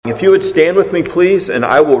If you would stand with me, please, and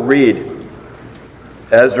I will read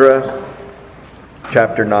Ezra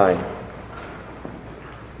chapter 9.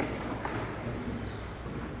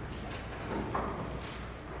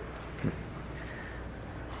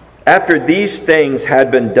 After these things had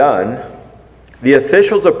been done, the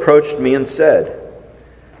officials approached me and said,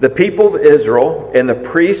 "The people of Israel and the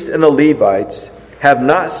priests and the Levites have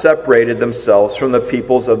not separated themselves from the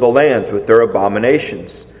peoples of the lands with their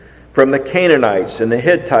abominations, from the Canaanites and the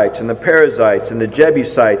Hittites and the Perizzites and the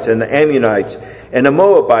Jebusites and the Ammonites and the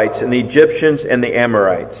Moabites and the Egyptians and the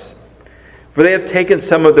Amorites. For they have taken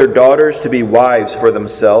some of their daughters to be wives for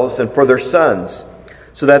themselves and for their sons,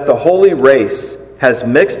 so that the holy race has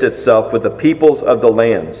mixed itself with the peoples of the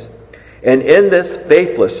lands. And in this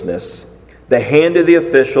faithlessness, the hand of the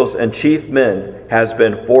officials and chief men has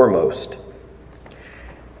been foremost."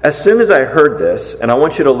 As soon as I heard this, and I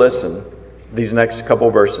want you to listen, these next couple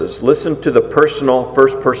verses, listen to the personal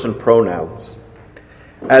first-person pronouns.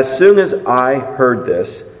 As soon as I heard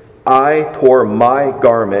this, I tore my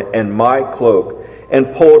garment and my cloak,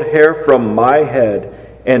 and pulled hair from my head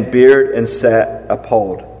and beard, and sat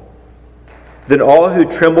appalled. Then all who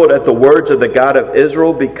trembled at the words of the God of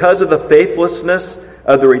Israel, because of the faithlessness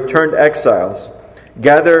of the returned exiles,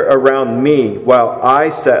 gathered around me while I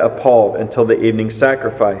sat appalled until the evening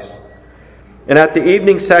sacrifice. And at the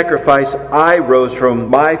evening sacrifice I rose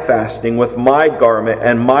from my fasting with my garment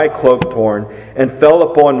and my cloak torn, and fell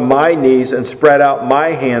upon my knees and spread out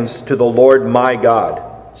my hands to the Lord my God,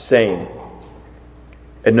 saying,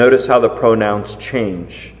 and notice how the pronouns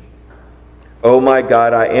change, "O my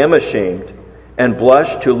God, I am ashamed, and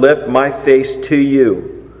blush to lift my face to you,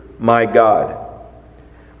 my God.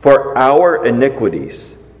 For our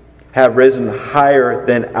iniquities have risen higher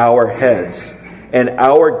than our heads, and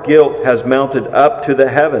our guilt has mounted up to the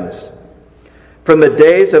heavens. From the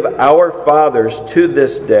days of our fathers to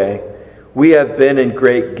this day, we have been in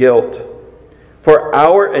great guilt. For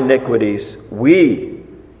our iniquities, we,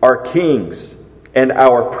 our kings, and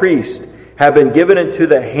our priests have been given into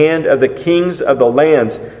the hand of the kings of the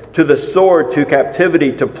lands, to the sword, to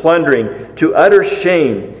captivity, to plundering, to utter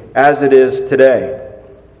shame, as it is today.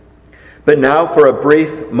 But now for a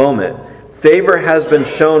brief moment, favor has been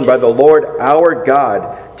shown by the Lord our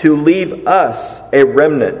God to leave us a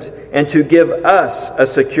remnant and to give us a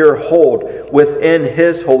secure hold within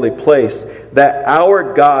His holy place, that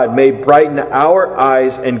our God may brighten our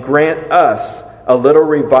eyes and grant us a little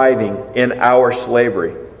reviving in our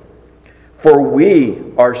slavery. For we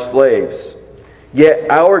are slaves, yet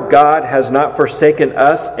our God has not forsaken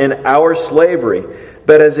us in our slavery,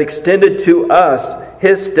 but has extended to us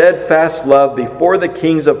His steadfast love before the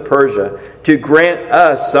kings of Persia, to grant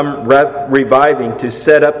us some reviving, to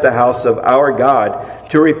set up the house of our God,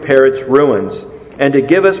 to repair its ruins, and to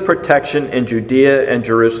give us protection in Judea and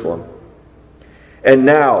Jerusalem. And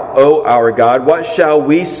now, O our God, what shall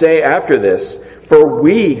we say after this? For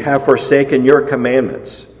we have forsaken your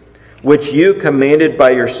commandments, which you commanded by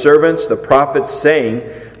your servants the prophets, saying,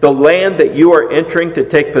 the land that you are entering to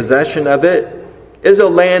take possession of it is a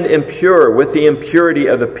land impure with the impurity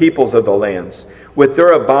of the peoples of the lands, with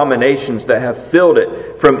their abominations that have filled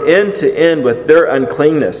it from end to end with their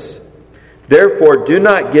uncleanness. Therefore do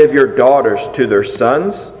not give your daughters to their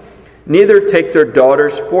sons, neither take their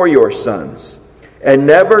daughters for your sons, and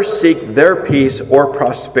never seek their peace or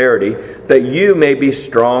prosperity, that you may be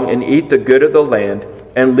strong and eat the good of the land,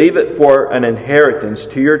 and leave it for an inheritance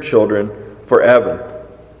to your children forever.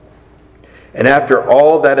 And after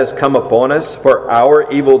all that has come upon us for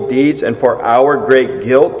our evil deeds and for our great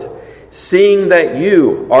guilt, seeing that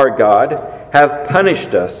you, our God, have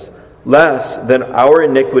punished us less than our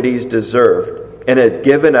iniquities deserved, and have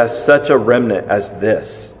given us such a remnant as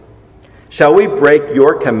this, shall we break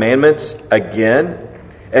your commandments again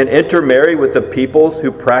and intermarry with the peoples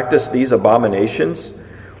who practice these abominations?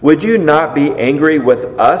 Would you not be angry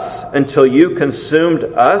with us until you consumed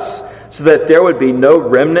us, so that there would be no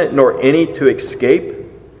remnant nor any to escape?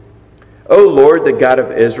 O Lord, the God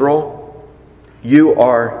of Israel, you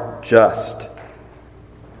are just.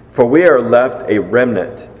 For we are left a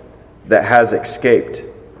remnant that has escaped,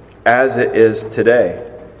 as it is today.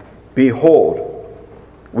 Behold,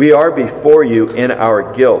 we are before you in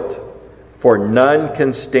our guilt, for none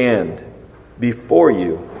can stand before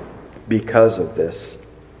you because of this.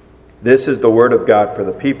 This is the word of God for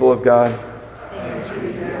the people of God.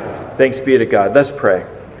 Thanks be to God. Let's pray.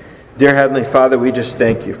 Dear Heavenly Father, we just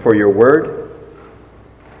thank you for your word.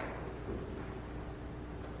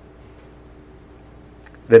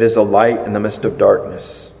 That is a light in the midst of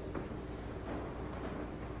darkness.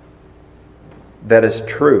 That is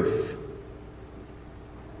truth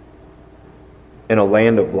in a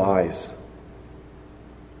land of lies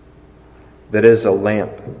that is a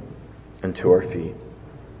lamp unto our feet.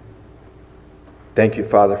 Thank you,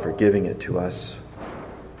 Father, for giving it to us.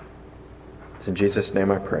 It's in Jesus'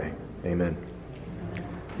 name I pray. Amen.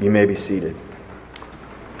 You may be seated.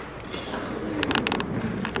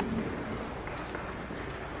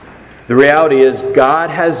 The reality is God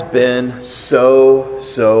has been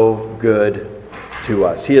so good to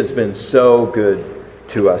us. He has been so good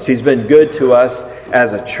to us. He's been good to us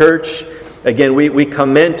as a church. Again, we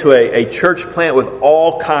come into a church plant with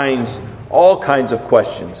all kinds of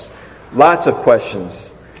questions. Lots of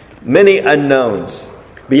questions. Many unknowns.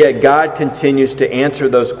 But yet God continues to answer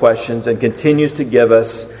those questions and continues to give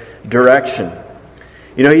us direction.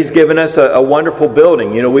 He's given us a wonderful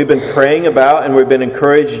building. We've been praying about and we've been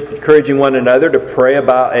encouraging one another to pray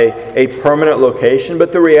about a permanent location.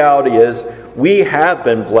 But the reality is we have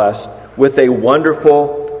been blessed with a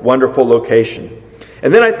wonderful, wonderful location.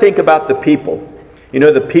 And then I think about the people.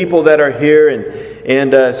 The people that are here.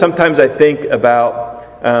 And sometimes I think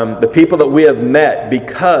about the people that we have met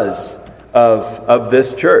because of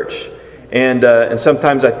this church. And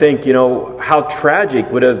sometimes I think, how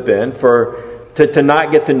tragic would it have been to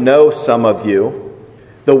not get to know some of you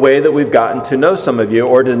the way that we've gotten to know some of you,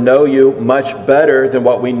 or to know you much better than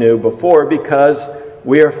what we knew before, because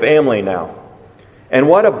we are family now. And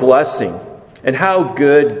what a blessing, and how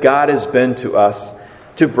good God has been to us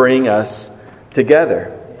to bring us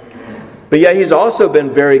together. But yet He's also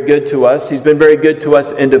been very good to us. He's been very good to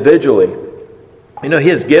us individually. He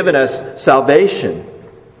has given us salvation.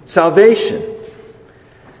 Salvation.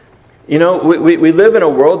 We live in a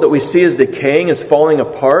world that we see as decaying, as falling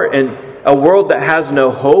apart, and a world that has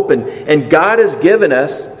no hope. And God has given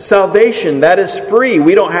us salvation that is free.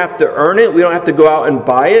 We don't have to earn it. We don't have to go out and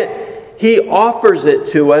buy it. He offers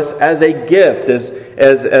it to us as a gift,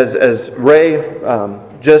 as Ray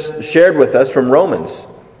just shared with us from Romans.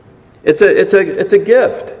 It's a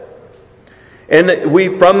gift. And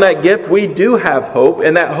from that gift, we do have hope,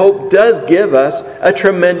 and that hope does give us a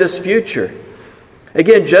tremendous future.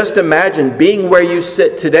 Again, just imagine being where you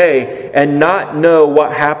sit today and not know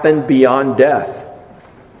what happened beyond death.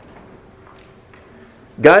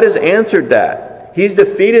 God has answered that. He's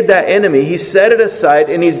defeated that enemy. He's set it aside,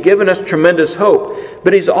 and He's given us tremendous hope.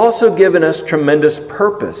 But He's also given us tremendous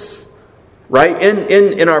purpose. Right?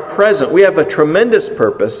 In our present, we have a tremendous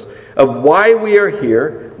purpose of why we are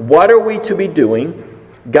here. What are we to be doing?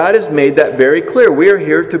 God has made that very clear. We are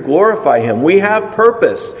here to glorify Him. We have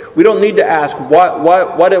purpose. We don't need to ask,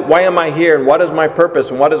 why am I here? And what is my purpose?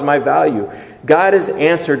 And what is my value? God has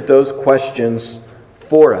answered those questions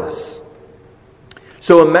for us.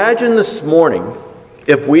 So imagine this morning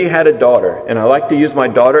if we had a daughter. And I like to use my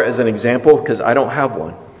daughter as an example because I don't have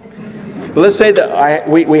one. But let's say that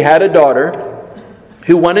we had a daughter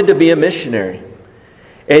who wanted to be a missionary.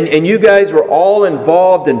 And you guys were all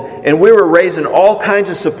involved, and we were raising all kinds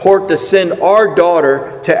of support to send our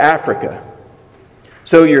daughter to Africa.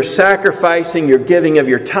 So you're sacrificing, you're giving of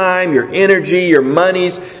your time, your energy, your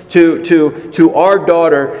monies to our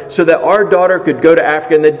daughter so that our daughter could go to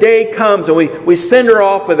Africa. And the day comes and we send her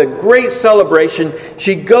off with a great celebration.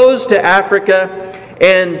 She goes to Africa,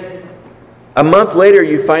 and a month later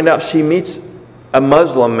you find out she meets a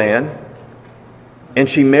Muslim man and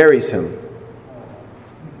she marries him.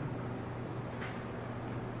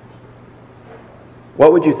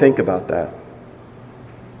 What would you think about that?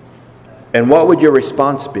 And what would your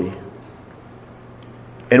response be?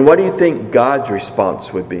 And what do you think God's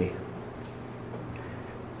response would be?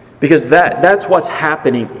 Because that's what's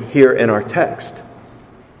happening here in our text.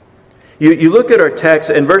 You look at our text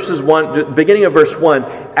in beginning of verse 1,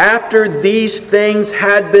 after these things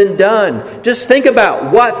had been done. Just think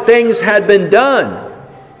about what things had been done.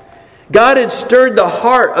 God had stirred the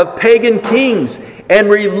heart of pagan kings and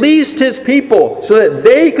released His people so that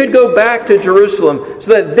they could go back to Jerusalem,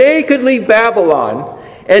 so that they could leave Babylon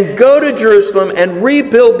and go to Jerusalem and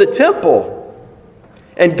rebuild the temple.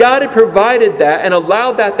 And God had provided that and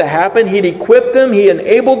allowed that to happen. He'd equipped them. He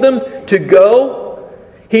enabled them to go.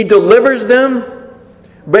 He delivers them.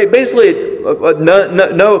 Basically,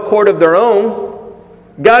 no accord of their own.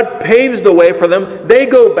 God paves the way for them. They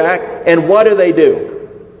go back, and what do?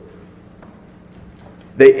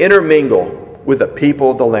 They intermingle with the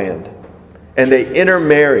people of the land. And they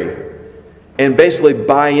intermarry and basically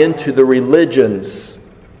buy into the religions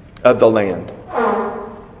of the land.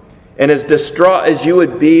 And as distraught as you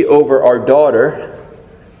would be over our daughter,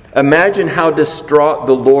 imagine how distraught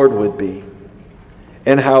the Lord would be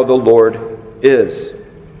and how the Lord is.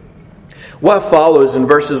 What follows in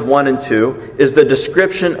verses 1 and 2 is the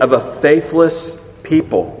description of a faithless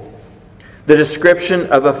people. the description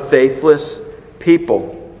of a faithless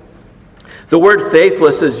people. The word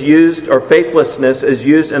faithless is used, or faithlessness is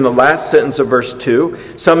used in the last sentence of verse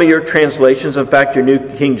 2. Some of your translations, in fact, your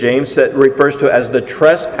New King James, refers to it as the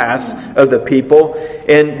trespass of the people.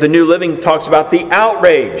 And the New Living talks about the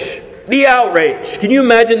outrage. The outrage. Can you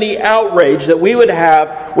imagine the outrage that we would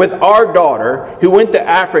have with our daughter who went to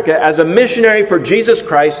Africa as a missionary for Jesus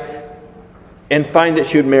Christ and find that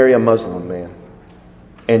she would marry a Muslim man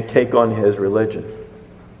and take on his religion?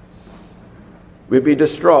 We'd be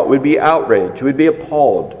distraught. We'd be outraged. We'd be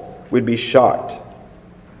appalled. We'd be shocked.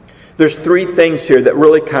 There's three things here that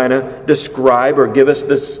really kind of describe or give us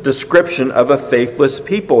this description of a faithless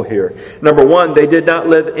people here. Number one, they did not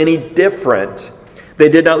live any different. They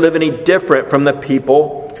did not live any different from the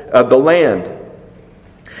people of the land.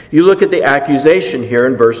 You look at the accusation here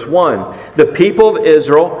in verse 1. The people of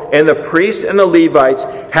Israel and the priests and the Levites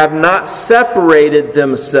have not separated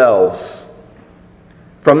themselves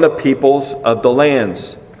from the peoples of the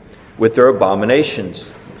lands with their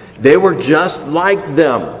abominations. They were just like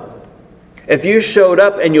them. If you showed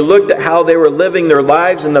up and you looked at how they were living their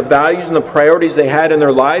lives and the values and the priorities they had in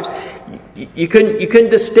their lives, you couldn't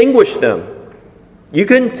distinguish them. You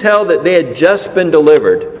couldn't tell that they had just been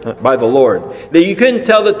delivered by the Lord. That you couldn't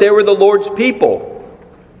tell that they were the Lord's people.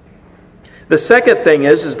 The second thing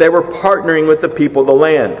is they were partnering with the people of the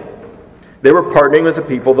land. They were partnering with the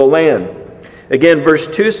people of the land. Again, verse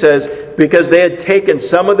 2 says, because they had taken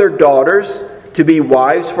some of their daughters to be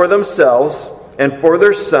wives for themselves and for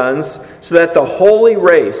their sons, so that the holy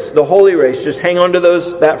race, just hang on to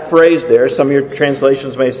that phrase there. Some of your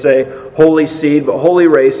translations may say holy seed, but holy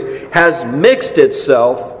race has mixed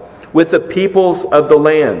itself with the peoples of the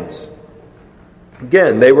lands.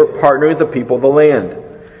 Again, they were partnering with the people of the land.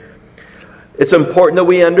 It's important that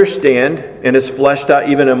we understand, and it's fleshed out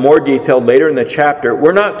even in more detail later in the chapter,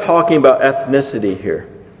 we're not talking about ethnicity here.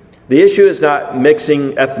 The issue is not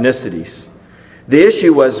mixing ethnicities. The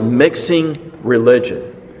issue was mixing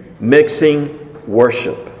religion, mixing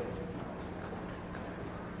worship.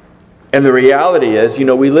 And the reality is,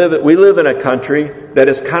 we live in a country that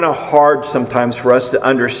is kind of hard sometimes for us to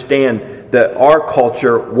understand that our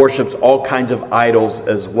culture worships all kinds of idols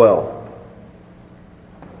as well.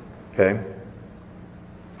 Okay?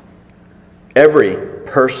 Every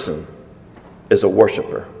person is a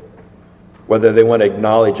worshiper, whether they want to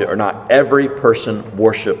acknowledge it or not. Every person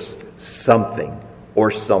worships something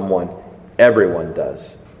or someone. Everyone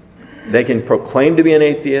does. They can proclaim to be an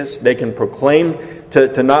atheist. They can proclaim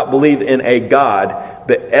to not believe in a God.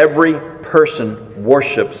 But every person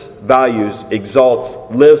worships, values,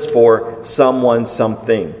 exalts, lives for someone,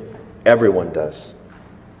 something. Everyone does.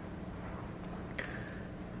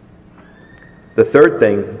 The third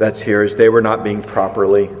thing that's here is they were not being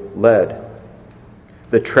properly led.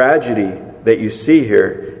 The tragedy that you see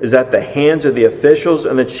here is that the hands of the officials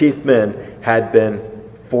and the chief men had been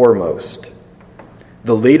foremost.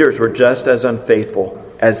 The leaders were just as unfaithful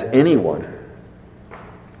as anyone.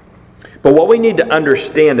 But what we need to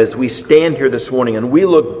understand as we stand here this morning and we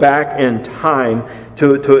look back in time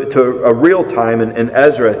to a real time in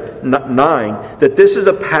Ezra 9, that this is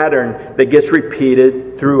a pattern that gets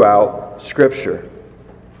repeated throughout Scripture.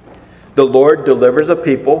 The Lord delivers a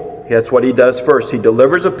people. That's what He does first. He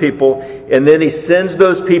delivers a people, and then He sends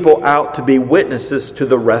those people out to be witnesses to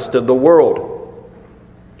the rest of the world.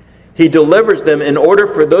 He delivers them in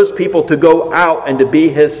order for those people to go out and to be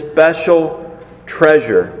His special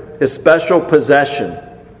treasure, His special possession,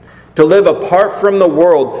 to live apart from the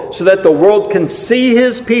world so that the world can see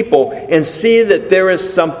His people and see that there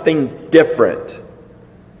is something different,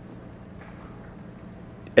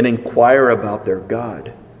 and inquire about their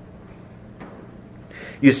God.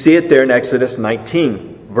 You see it there in Exodus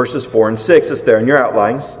 19, verses 4 and 6. It's there in your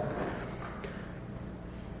outlines.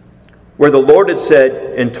 Where the Lord had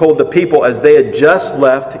said and told the people as they had just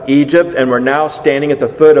left Egypt and were now standing at the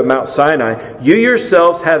foot of Mount Sinai, you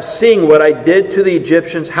yourselves have seen what I did to the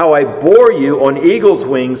Egyptians, how I bore you on eagle's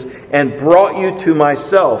wings and brought you to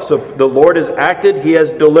myself. So the Lord has acted, He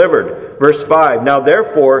has delivered. Verse 5, now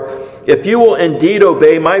therefore, if you will indeed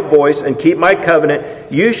obey my voice and keep my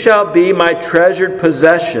covenant, you shall be my treasured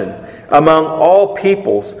possession among all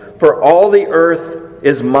peoples, for all the earth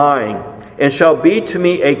is mine, and shall be to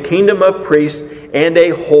me a kingdom of priests and a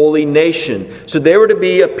holy nation. So they were to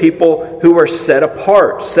be a people who were set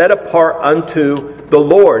apart unto the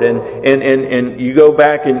Lord. And you go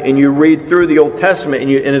back and you read through the Old Testament,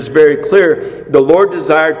 and it's very clear the Lord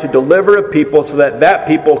desired to deliver a people so that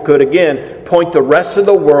people could again point the rest of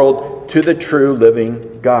the world to the true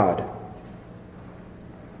living God.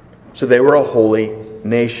 So they were a holy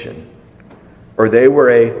nation, or they were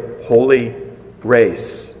a holy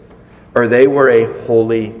race, or they were a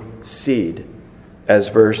holy seed, as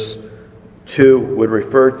verse 2 would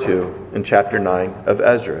refer to in chapter 9 of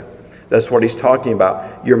Ezra. That's what he's talking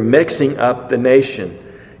about. You're mixing up the nation.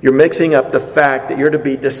 You're mixing up the fact that you're to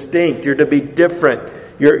be distinct, you're to be different.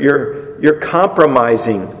 You're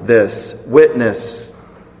compromising this witness.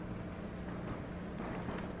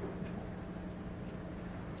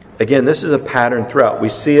 Again, this is a pattern throughout. We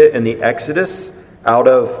see it in the Exodus out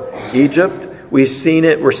of Egypt. We're seeing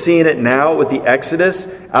it now with the Exodus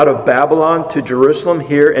out of Babylon to Jerusalem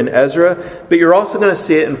here in Ezra. But you're also going to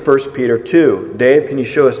see it in 1 Peter 2. Dave, can you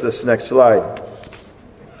show us this next slide?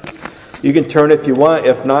 You can turn if you want.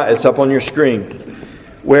 If not, it's up on your screen.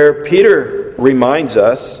 Where Peter reminds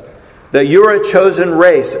us that you are a chosen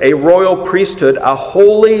race, a royal priesthood, a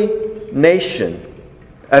holy nation,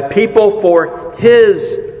 a people for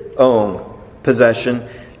His own possession.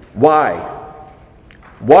 Why?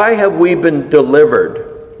 Why have we been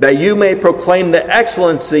delivered? That you may proclaim the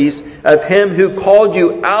excellencies of Him who called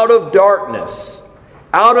you out of darkness,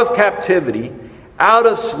 out of captivity, out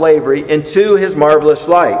of slavery, into His marvelous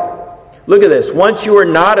light. Look at this. Once you were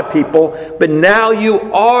not a people, but now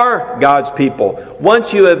you are God's people.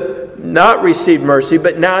 Once you have not received mercy,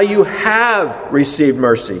 but now you have received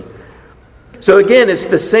mercy. So again, it's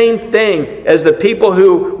the same thing as the people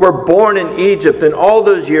who were born in Egypt in all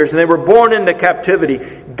those years, and they were born into captivity.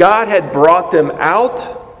 God had brought them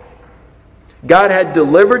out. God had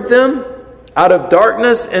delivered them out of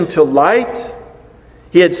darkness into light.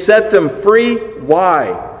 He had set them free.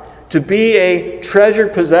 Why? To be a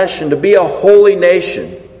treasured possession, to be a holy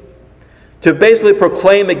nation, to basically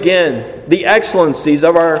proclaim again the excellencies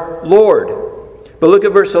of our Lord. But look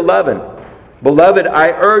at verse 11. Beloved, I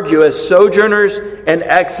urge you as sojourners and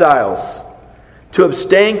exiles to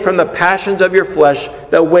abstain from the passions of your flesh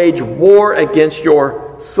that wage war against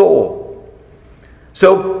your soul.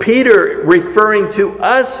 So Peter referring to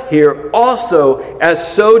us here also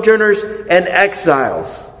as sojourners and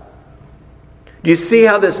exiles. Do you see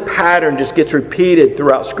how this pattern just gets repeated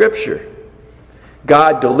throughout Scripture?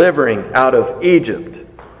 God delivering out of Egypt.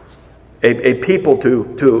 A people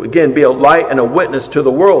to again, be a light and a witness to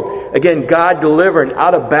the world. Again, God delivering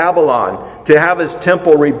out of Babylon to have His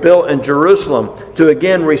temple rebuilt in Jerusalem. To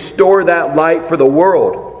again restore that light for the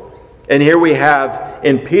world. And here we have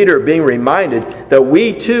in Peter being reminded that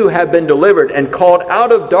we too have been delivered and called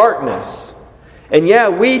out of darkness. And yeah,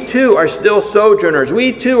 we too are still sojourners.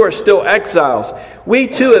 We too are still exiles. We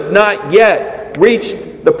too have not yet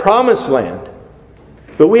reached the promised land.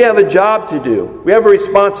 But we have a job to do. We have a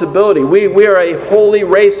responsibility. We are a holy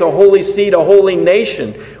race, a holy seed, a holy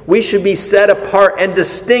nation. We should be set apart and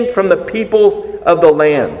distinct from the peoples of the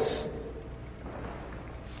lands.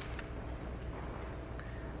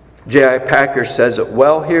 J.I. Packer says it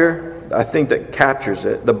well here. I think that captures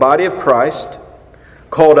it. The body of Christ,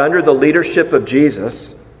 called under the leadership of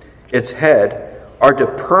Jesus, its head, are to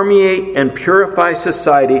permeate and purify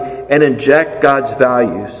society and inject God's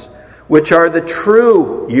values, which are the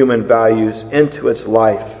true human values, into its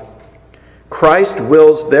life. Christ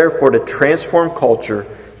wills, therefore, to transform culture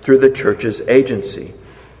through the church's agency.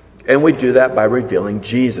 And we do that by revealing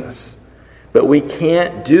Jesus. But we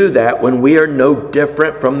can't do that when we are no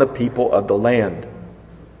different from the people of the land.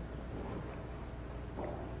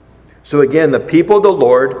 So again, the people of the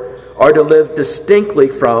Lord are to live distinctly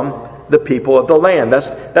from the people of the land.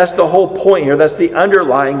 That's the whole point here. That's the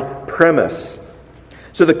underlying premise.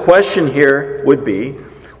 So the question here would be,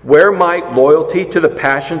 where might loyalty to the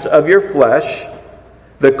passions of your flesh,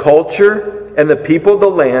 the culture, and the people of the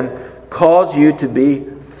land cause you to be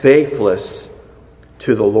faithless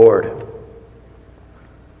to the Lord?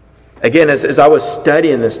 Again, as I was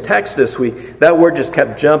studying this text this week, that word just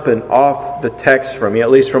kept jumping off the text for me, at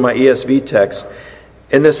least from my ESV text.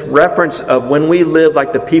 In this reference of when we live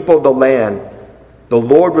like the people of the land, the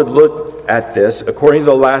Lord would look at this, according to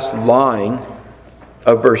the last line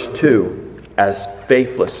of verse 2, as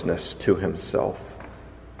faithlessness to Himself,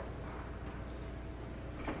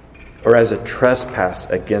 or as a trespass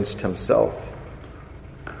against Himself,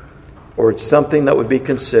 or it's something that would be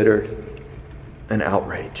considered an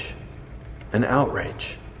outrage. An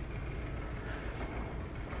outrage.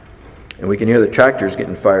 And we can hear the tractors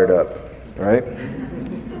getting fired up, right?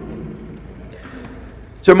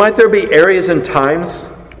 So might there be areas and times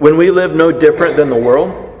when we live no different than the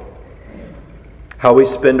world? How we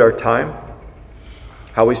spend our time,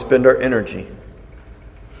 how we spend our energy.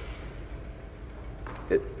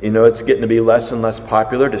 It's getting to be less and less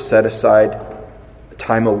popular to set aside a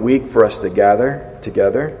time a week for us to gather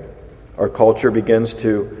together. Our culture begins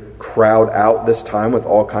to crowd out this time with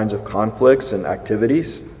all kinds of conflicts and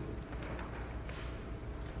activities.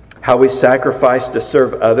 How we sacrifice to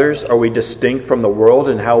serve others? Are we distinct from the world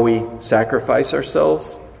in how we sacrifice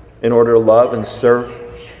ourselves in order to love and serve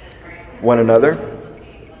one another?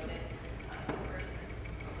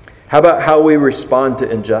 How about how we respond to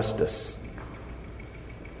injustice?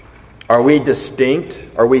 Are we distinct?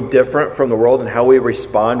 Are we different from the world in how we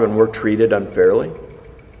respond when we're treated unfairly?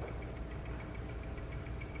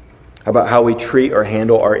 How about how we treat or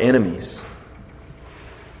handle our enemies?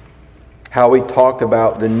 How we talk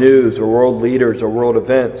about the news or world leaders or world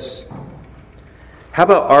events? How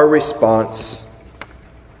about our response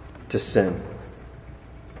to sin?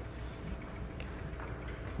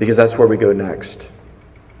 Because that's where we go next.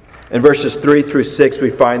 In verses 3 through 6,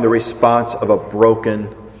 we find the response of a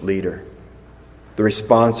broken leader. The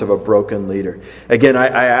response of a broken leader. Again,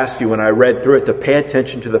 I asked you when I read through it to pay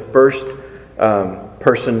attention to the first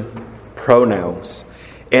person pronouns.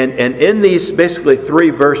 And in these basically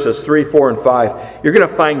 3 verses, 3, 4, and 5, you're going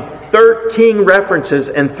to find 13 references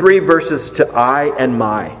and 3 verses to I and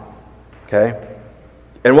my. Okay?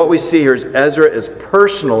 And what we see here is Ezra is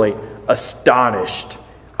personally astonished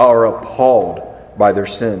or appalled by their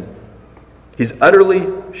sin. He's utterly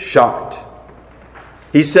shocked.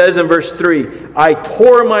 He says in verse 3, I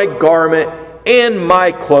tore my garment and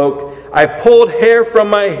my cloak. I pulled hair from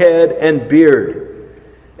my head and beard.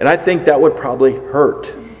 And I think that would probably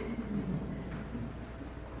hurt.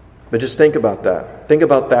 But just think about that. Think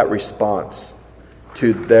about that response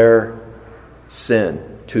to their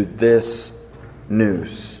sin, to this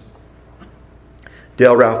news.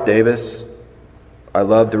 Dale Ralph Davis, I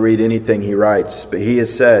love to read anything he writes, but he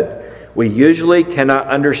has said, we usually cannot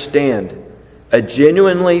understand a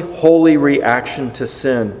genuinely holy reaction to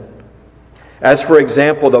sin. As for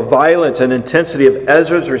example, the violence and intensity of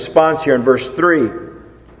Ezra's response here in verse 3.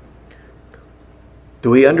 Do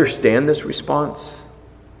we understand this response?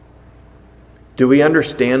 Do we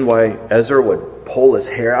understand why Ezra would pull his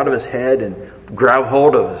hair out of his head and grab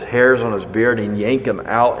hold of his hairs on his beard and yank them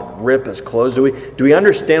out and rip his clothes? Do we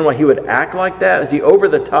understand why he would act like that? Is he over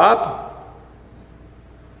the top?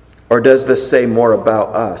 Or does this say more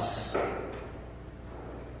about us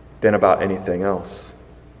than about anything else?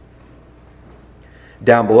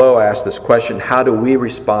 Down below, I ask this question: how do we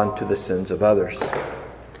respond to the sins of others?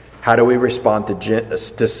 How do we respond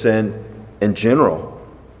to sin in general?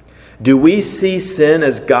 Do we see sin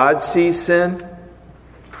as God sees sin?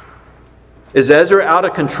 Is Ezra out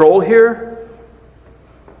of control here?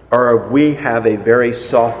 Or do we have a very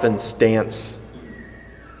softened stance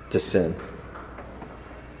to sin?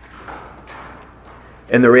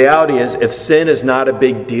 And the reality is, if sin is not a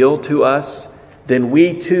big deal to us, then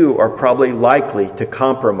we too are probably likely to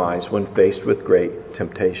compromise when faced with great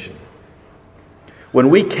temptation. When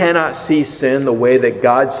we cannot see sin the way that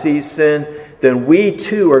God sees sin, then we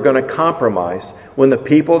too are going to compromise when the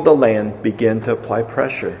people of the land begin to apply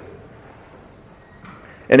pressure.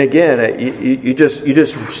 And again, you just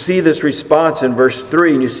see this response in verse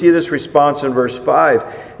 3, and you see this response in verse 5,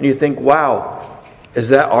 and you think, wow, is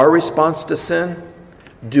that our response to sin?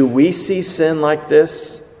 Do we see sin like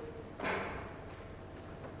this?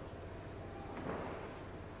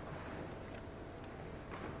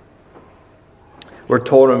 We're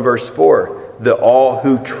told in verse 4 that all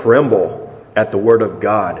who tremble at the word of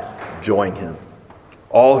God join him.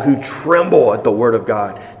 All who tremble at the word of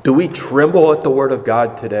God. Do we tremble at the word of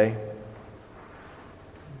God today?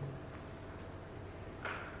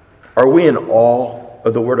 Are we in awe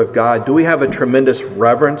of the word of God? Do we have a tremendous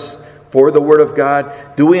reverence for the word of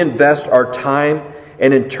God? Do we invest our time,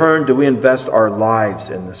 and in turn, do we invest our lives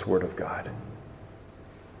in this word of God?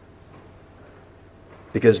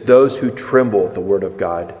 Because those who tremble at the word of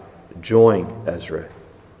God join Ezra.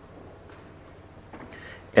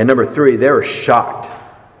 And number 3, they're shocked.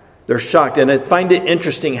 They're shocked. And I find it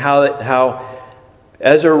interesting how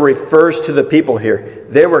Ezra refers to the people here.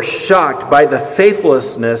 They were shocked by the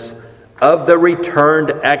faithlessness of the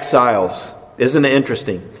returned exiles. Isn't it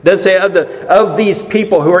interesting? It doesn't say of these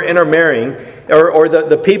people who are intermarrying, or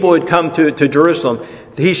the people who had come to Jerusalem.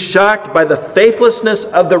 He's shocked by the faithlessness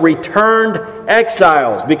of the returned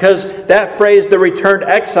exiles. Because that phrase, the returned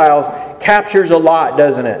exiles, captures a lot,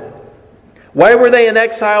 doesn't it? Why were they in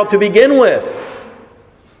exile to begin with?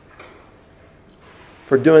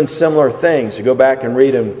 For doing similar things. You go back and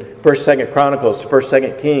read in 1st, 2nd Chronicles,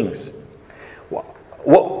 1st, 2nd Kings.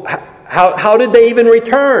 How did they even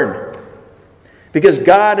return? Because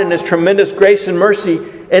God in His tremendous grace and mercy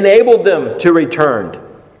enabled them to return.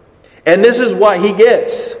 And this is what He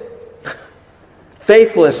gets.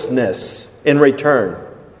 Faithlessness in return.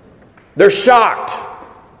 They're shocked.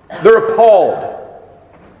 They're appalled.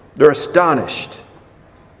 They're astonished.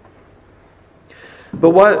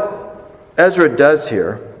 But what Ezra does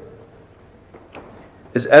here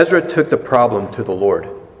is Ezra took the problem to the Lord.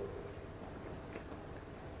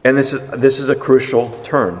 And this is a crucial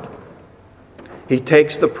turn. He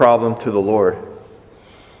takes the problem to the Lord.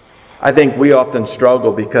 I think we often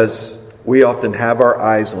struggle because we often have our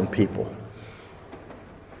eyes on people.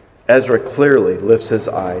 Ezra clearly lifts his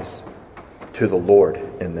eyes to the Lord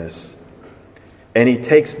in this. And he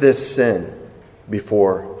takes this sin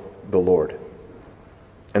before the Lord.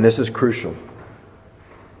 And this is crucial.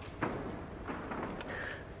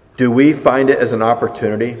 Do we find it as an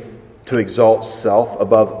opportunity to exalt self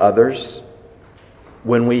above others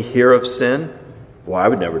when we hear of sin? Well, I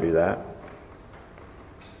would never do that.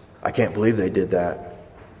 I can't believe they did that.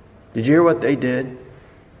 Did you hear what they did?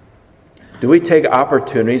 Do we take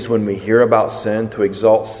opportunities when we hear about sin to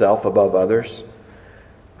exalt self above others?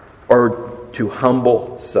 Or to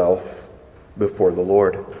humble self before the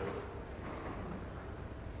Lord?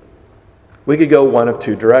 We could go one of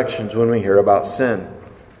two directions when we hear about sin.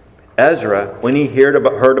 Ezra, when he heard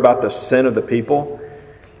about the sin of the people,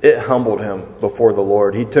 it humbled him before the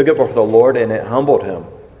Lord. He took it before the Lord and it humbled him.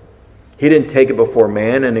 He didn't take it before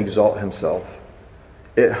man and exalt himself.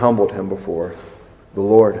 It humbled him before the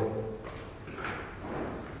Lord.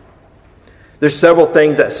 There's several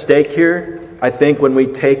things at stake here, I think, when we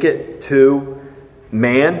take it to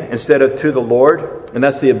man instead of to the Lord. And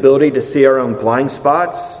that's the ability to see our own blind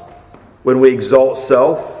spots when we exalt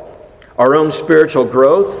self. Our own spiritual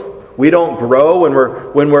growth. We don't grow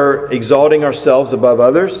when we're exalting ourselves above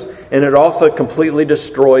others. And it also completely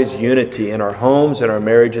destroys unity in our homes, in our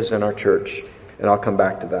marriages, in our church. And I'll come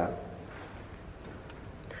back to that.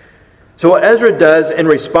 So what Ezra does in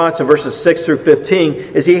response in verses 6 through 15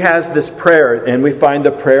 is he has this prayer. And we find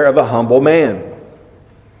the prayer of a humble man.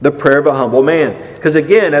 The prayer of a humble man. Because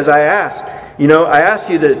again, as I asked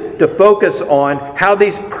you to focus on how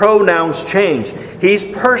these pronouns change. He's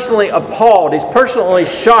personally appalled. He's personally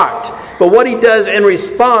shocked. But what he does in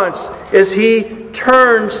response is he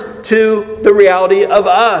turns to the reality of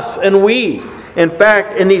us and we. In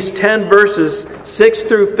fact, in these 10 verses, 6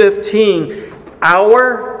 through 15,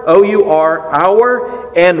 our, O-U-R,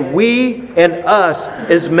 our, and we, and us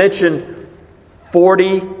is mentioned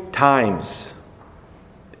 40 times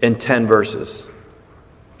in 10 verses.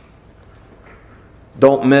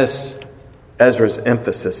 Don't miss Ezra's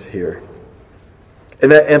emphasis here.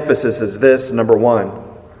 And that emphasis is this, number one.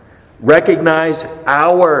 Recognize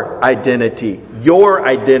our identity, your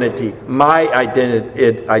identity, my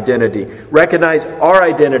identity. Recognize our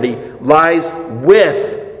identity lies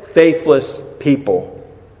with faithless people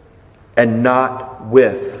and not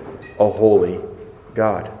with a holy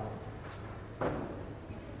God.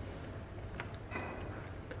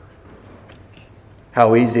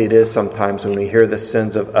 How easy it is sometimes when we hear the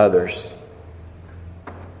sins of others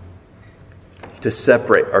to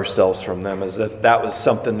separate ourselves from them as if that was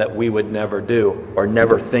something that we would never do or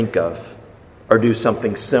never think of or do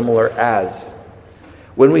something similar as.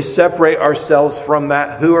 When we separate ourselves from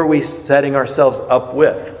that, who are we setting ourselves up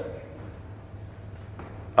with?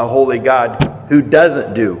 A holy God who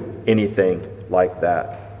doesn't do anything like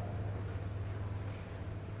that.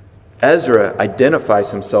 Ezra identifies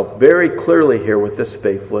himself very clearly here with this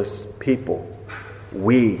faithless people.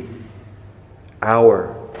 We,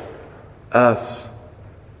 our, us.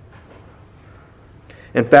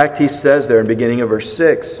 In fact, he says there in the beginning of verse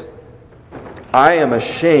 6, I am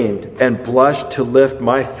ashamed and blush to lift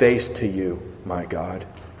my face to you, my God.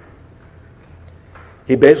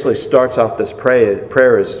 He basically starts off this prayer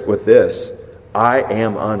with this, I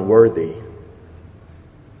am unworthy.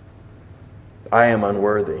 I am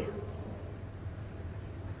unworthy.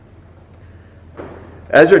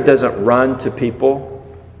 Ezra doesn't run to people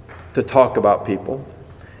to talk about people.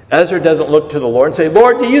 Ezra doesn't look to the Lord and say,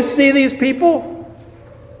 Lord, do you see these people?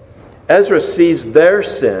 Ezra sees their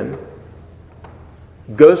sin,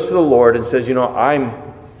 goes to the Lord and says,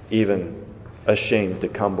 I'm even ashamed to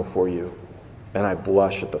come before you. And I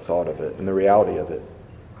blush at the thought of it and the reality of it.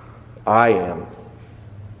 I am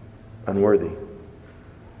unworthy.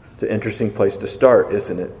 It's an interesting place to start,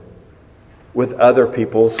 isn't it? With other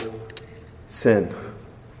people's sin.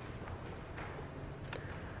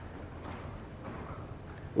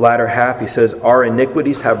 Latter half, he says, our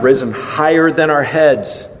iniquities have risen higher than our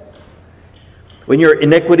heads. When your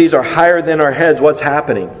iniquities are higher than our heads, what's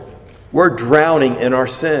happening? We're drowning in our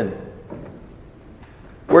sin.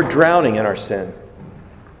 We're drowning in our sin.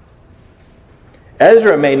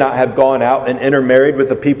 Ezra may not have gone out and intermarried with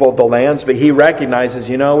the people of the lands, but he recognizes,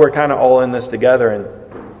 we're kind of all in this together and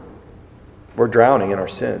we're drowning in our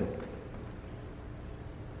sin.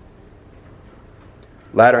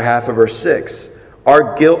 Latter half of verse 6.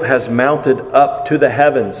 Our guilt has mounted up to the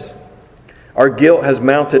heavens. Our guilt has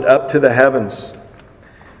mounted up to the heavens.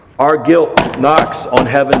 Our guilt knocks on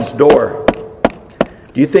heaven's door.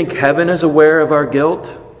 Do you think heaven is aware of our guilt?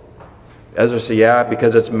 Ezra said, yeah,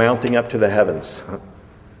 because it's mounting up to the heavens.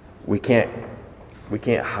 We can't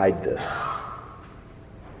hide this.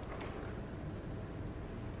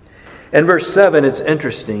 In verse 7, it's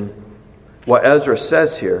interesting what Ezra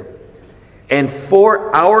says here. And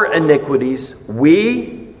for our iniquities,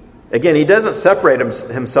 we, again, he doesn't separate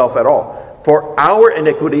himself at all. For our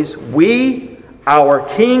iniquities, we, our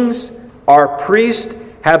kings, our priests,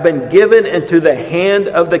 have been given into the hand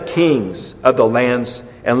of the kings of the lands.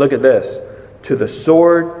 And look at this. To the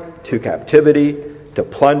sword, to captivity, to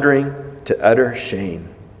plundering, to utter shame,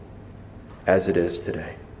 as it is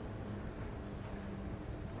today.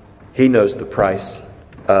 He knows the price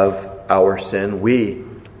of our sin. We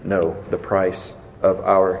know the price of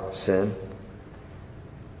our sin.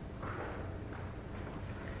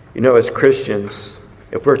 You know, as Christians,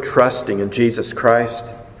 if we're trusting in Jesus Christ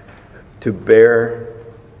to bear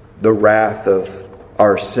the wrath of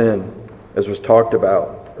our sin, as was talked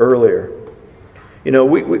about earlier, you know,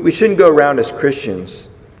 we shouldn't go around as Christians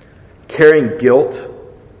carrying guilt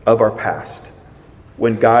of our past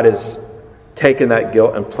when God has taken that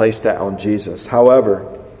guilt and placed that on Jesus.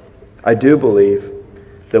 However, I do believe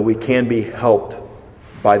that we can be helped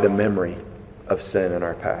by the memory of sin in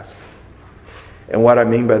our past. And what I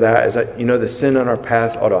mean by that is that, you know, the sin in our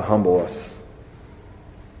past ought to humble us.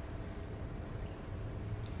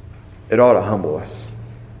 It ought to humble us.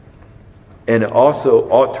 And it also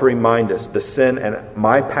ought to remind us, the sin in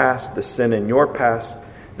my past, the sin in your past,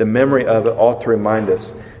 the memory of it ought to remind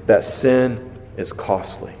us that sin is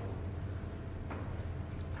costly.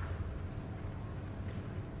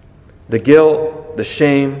 The guilt, the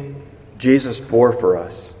shame, Jesus bore for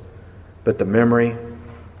us. But the memory,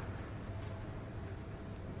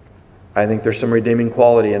 I think there's some redeeming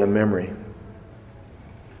quality in a memory.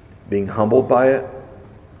 Being humbled by it,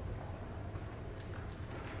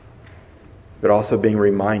 but also being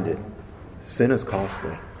reminded, sin is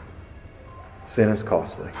costly. Sin is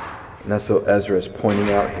costly. And that's what Ezra is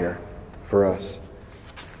pointing out here for us.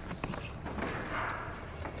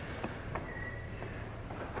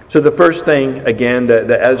 So the first thing, again,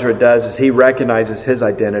 that Ezra does is he recognizes his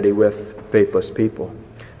identity with faithless people.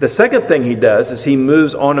 The second thing he does is he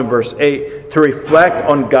moves on in verse 8 to reflect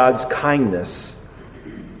on God's kindness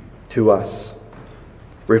to us.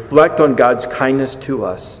 Reflect on God's kindness to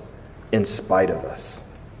us in spite of us.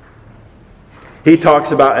 He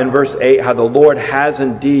talks about in verse 8 how the Lord has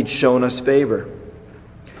indeed shown us favor.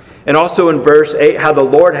 And also in verse 8 how the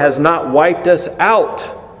Lord has not wiped us out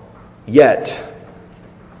yet.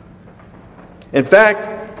 In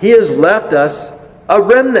fact, He has left us a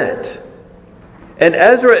remnant. And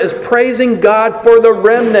Ezra is praising God for the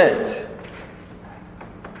remnant.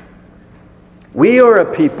 We are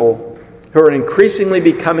a people who are increasingly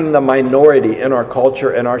becoming the minority in our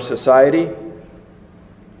culture and our society.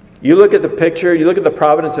 You look at the picture, you look at the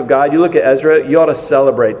providence of God, you look at Ezra, you ought to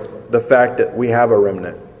celebrate the fact that we have a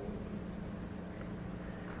remnant.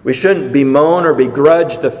 We shouldn't bemoan or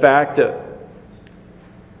begrudge the fact that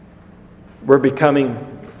we're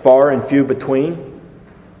becoming far and few between.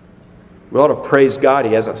 We ought to praise God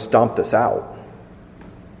He hasn't stomped us out.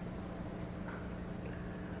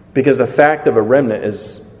 Because the fact of a remnant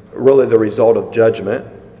is really the result of judgment.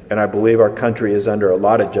 And I believe our country is under a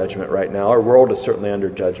lot of judgment right now. Our world is certainly under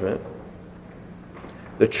judgment.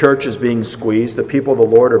 The church is being squeezed. The people of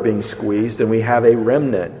the Lord are being squeezed. And we have a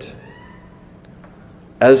remnant.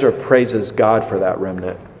 Ezra praises God for that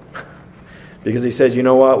remnant. Because he says, you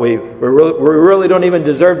know what? We really don't even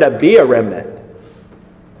deserve to be a remnant.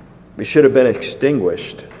 We should have been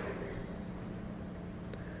extinguished.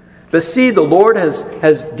 But see, the Lord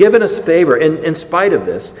has given us favor. In spite of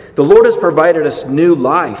this, the Lord has provided us new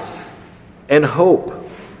life and hope.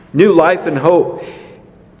 New life and hope.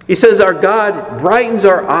 He says our God brightens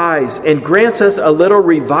our eyes and grants us a little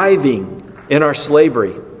reviving in our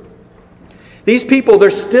slavery. These people,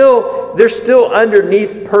 they're still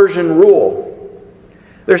underneath Persian rule.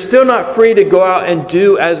 They're still not free to go out and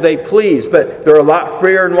do as they please, but they're a lot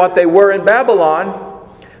freer than what they were in Babylon.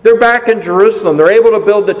 They're back in Jerusalem. They're able to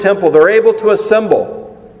build the temple. They're able to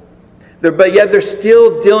assemble. But yet they're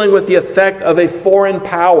still dealing with the effect of a foreign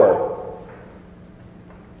power.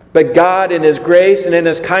 But God in His grace and in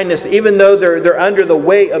His kindness, even though they're under the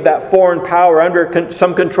weight of that foreign power, under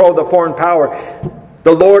some control of the foreign power,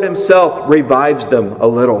 the Lord Himself revives them a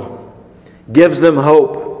little. Gives them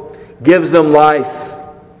hope. Gives them life.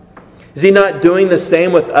 Is He not doing the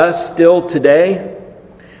same with us still today?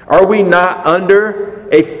 Are we not under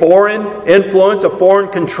a foreign influence, a foreign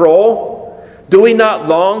control? Do we not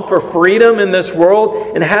long for freedom in this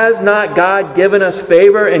world? And has not God given us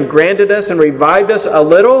favor and granted us and revived us a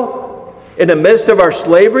little in the midst of our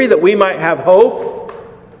slavery that we might have hope?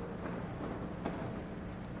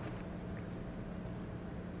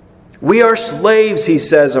 We are slaves, he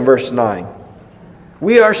says in verse 9.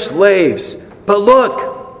 We are slaves. But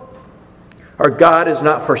look, our God has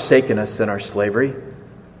not forsaken us in our slavery.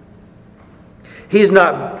 He's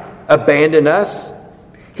not abandoned us.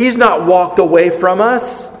 He's not walked away from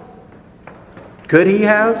us. Could he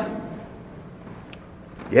have?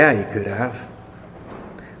 Yeah, he could have.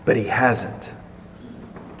 But he hasn't.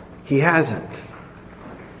 He hasn't.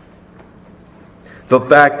 The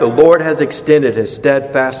fact the Lord has extended his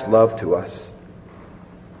steadfast love to us.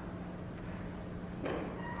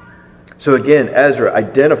 So again, Ezra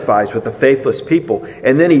identifies with the faithless people.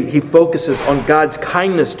 And then he focuses on God's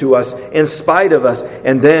kindness to us in spite of us.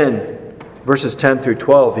 And then, verses 10 through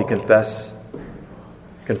 12, he confesses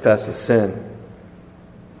sin.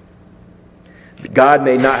 God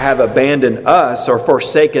may not have abandoned us or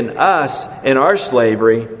forsaken us in our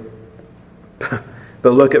slavery.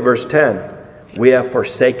 But look at verse 10. We have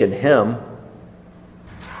forsaken him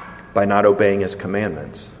by not obeying his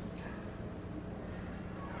commandments.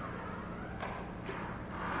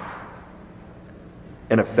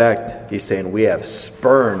 In effect, he's saying we have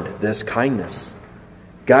spurned this kindness.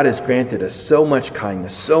 God has granted us so much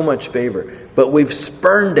kindness, so much favor, but we've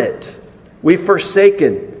spurned it. We've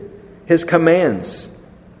forsaken his commands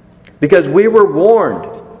because we were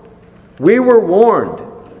warned. We were warned.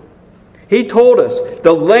 He told us,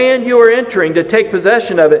 the land you are entering to take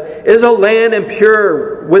possession of it is a land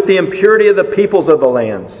impure with the impurity of the peoples of the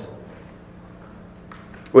lands,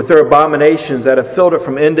 with their abominations that have filled it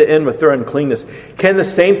from end to end with their uncleanness. Can the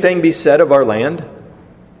same thing be said of our land?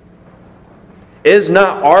 Is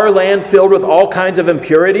not our land filled with all kinds of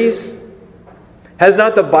impurities? Has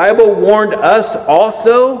not the Bible warned us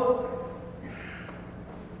also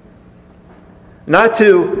not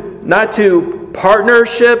to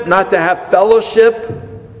partnership, not to have fellowship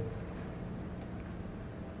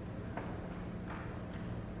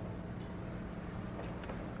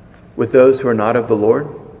with those who are not of the Lord?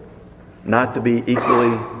 Not to be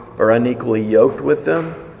equally or unequally yoked with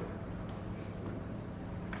them?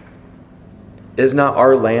 Is not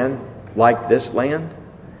our land like this land?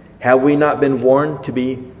 Have we not been warned to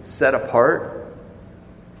be set apart?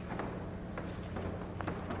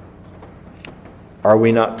 Are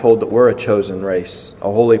we not told that we're a chosen race,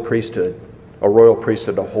 a holy priesthood, a royal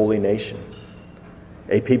priesthood, a holy nation,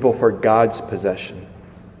 a people for God's possession?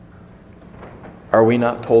 Are we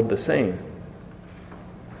not told the same?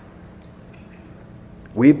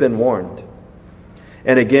 We've been warned.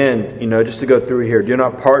 And again, just to go through here, do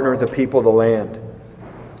not partner with the people of the land.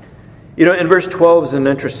 In verse 12 is an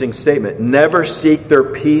interesting statement. Never seek their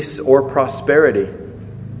peace or prosperity.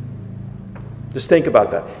 Just think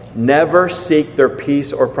about that. Never seek their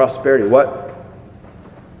peace or prosperity.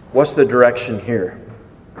 What's the direction here?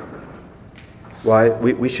 Why?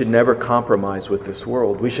 We should never compromise with this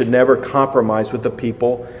world. We should never compromise with the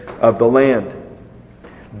people of the land.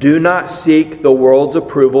 Do not seek the world's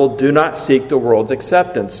approval. Do not seek the world's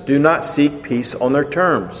acceptance. Do not seek peace on their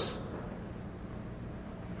terms.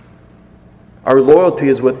 Our loyalty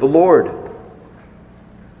is with the Lord.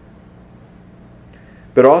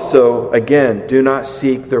 But also, again, do not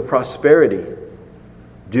seek their prosperity.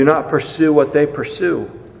 Do not pursue what they pursue.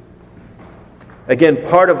 Again,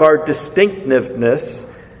 part of our distinctiveness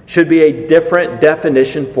should be a different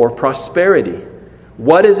definition for prosperity.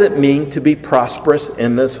 What does it mean to be prosperous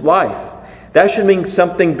in this life? That should mean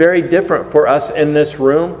something very different for us in this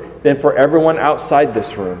room than for everyone outside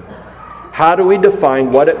this room. How do we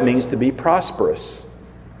define what it means to be prosperous?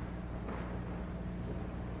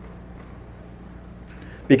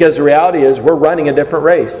 Because the reality is we're running a different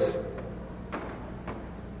race.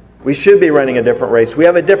 We should be running a different race. We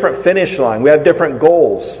have a different finish line. We have different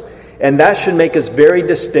goals. And that should make us very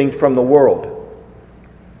distinct from the world.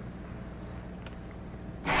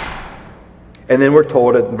 And then we're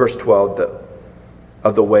told in verse 12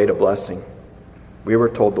 of the way to blessing. We were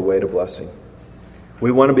told the way to blessing. We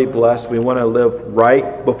want to be blessed. We want to live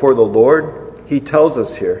right before the Lord. He tells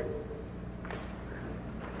us here,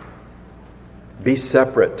 be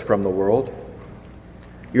separate from the world.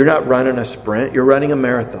 You're not running a sprint. You're running a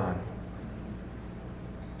marathon.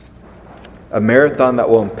 A marathon that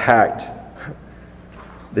will impact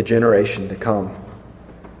the generation to come.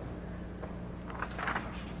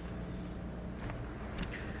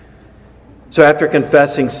 So after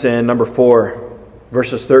confessing sin, number 4,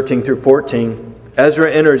 verses 13 through 14,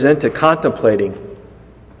 Ezra enters into contemplating,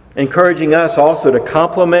 encouraging us also to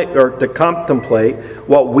contemplate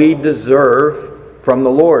what we deserve from the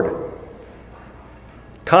Lord.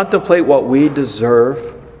 Contemplate what we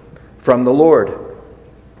deserve from the Lord.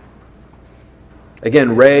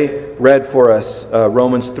 Again, Ray read for us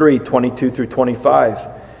Romans 3:22 through 25,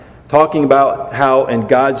 talking about how in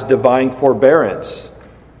God's divine forbearance,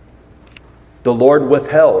 the Lord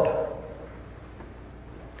withheld.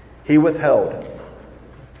 He withheld.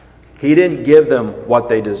 He didn't give them what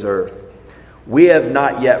they deserved. We have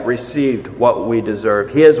not yet received what we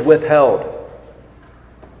deserve. He has withheld.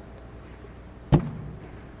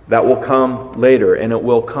 That will come later, and it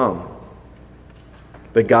will come.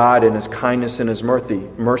 But God, in His kindness and His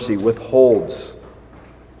mercy, withholds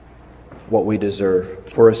what we deserve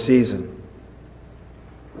for a season.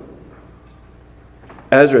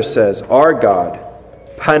 Ezra says, our God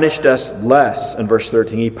punished us less, in verse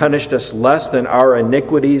 13, He punished us less than our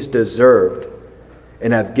iniquities deserved,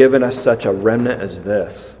 and have given us such a remnant as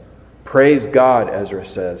this. Praise God, Ezra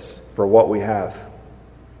says, for what we have,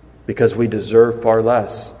 because we deserve far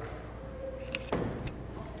less.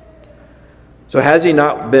 So has He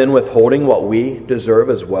not been withholding what we deserve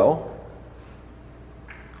as well?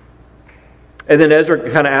 And then Ezra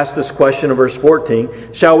kind of asked this question in verse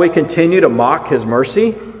 14. Shall we continue to mock His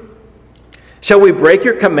mercy? Shall we break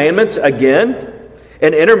your commandments again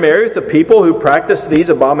and intermarry with the people who practice these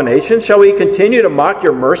abominations? Shall we continue to mock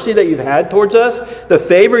your mercy that you've had towards us, the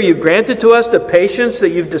favor you've granted to us, the patience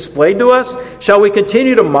that you've displayed to us? Shall we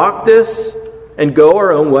continue to mock this and go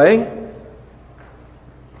our own way?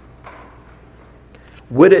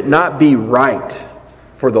 Would it not be right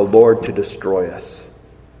for the Lord to destroy us?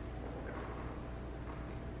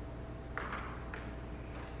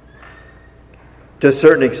 To a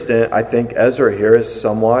certain extent, I think Ezra here is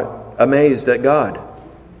somewhat amazed at God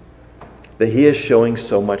that He is showing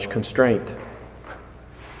so much constraint.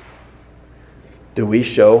 Do we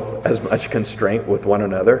show as much constraint with one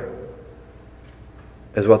another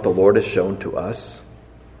as what the Lord has shown to us?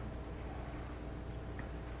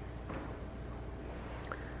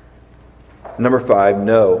 Number 5,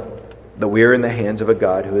 know that we are in the hands of a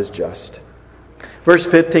God who is just. Verse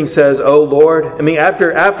 15 says, "O Lord,"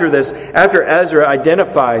 after Ezra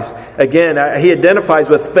identifies, again, he identifies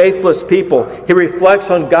with faithless people. He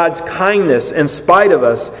reflects on God's kindness in spite of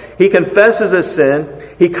us. He confesses his sin.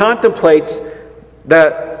 He contemplates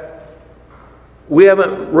that we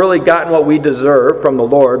haven't really gotten what we deserve from the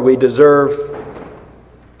Lord. We deserve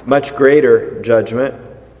much greater judgment.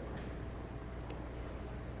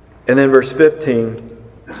 And then verse 15,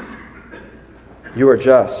 "You are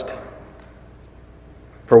just,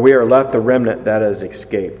 for we are left a remnant that has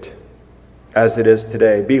escaped, as it is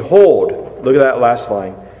today. Behold," look at that last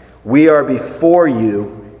line, "we are before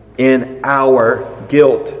you in our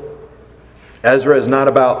guilt." Ezra is not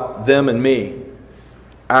about them and me.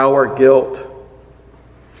 Our guilt.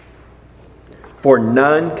 "For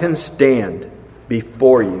none can stand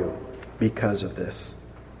before you because of this."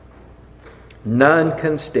 None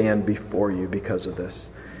can stand before you because of this.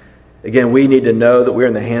 Again, we need to know that we're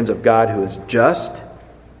in the hands of God who is just.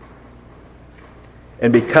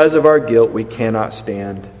 And because of our guilt, we cannot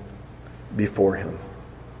stand before Him.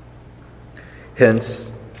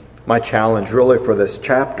 Hence, my challenge really for this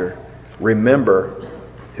chapter, remember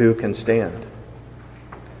who can stand.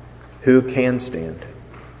 Who can stand?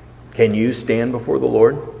 Can you stand before the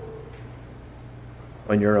Lord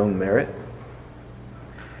on your own merit?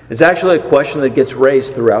 It's actually a question that gets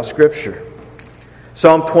raised throughout Scripture.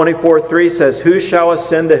 Psalm 24:3 says, "Who shall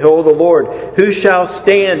ascend the hill of the Lord? Who shall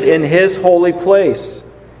stand in His holy place?"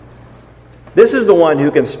 This is the one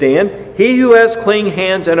who can stand. He who has clean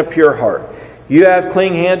hands and a pure heart. You have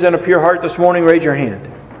clean hands and a pure heart this morning? Raise your hand.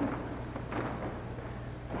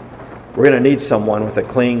 We're going to need someone with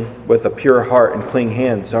a pure heart and clean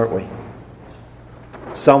hands, aren't we?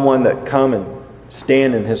 Someone that come and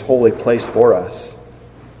stand in His holy place for us.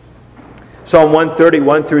 Psalm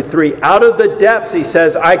 131-3, "Out of the depths," he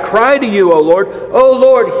says, "I cry to you, O Lord. O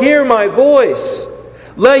Lord, hear my voice.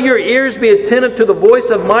 Let your ears be attentive to the voice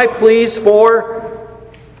of my pleas for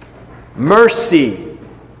mercy."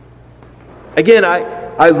 Again,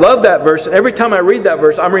 I love that verse. Every time I read that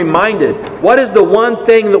verse, I'm reminded, what is the one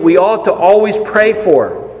thing that we ought to always pray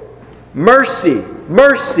for? Mercy,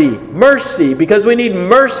 mercy, mercy. Because we need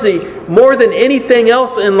mercy more than anything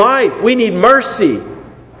else in life. We need mercy.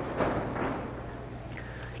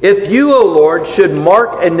 "If you, O Lord, should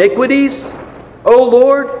mark iniquities, O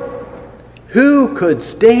Lord, who could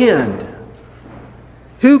stand?"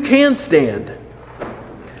 Who can stand?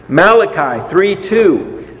 Malachi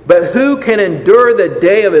 3:2, "But who can endure the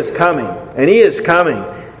day of His coming? and He is coming.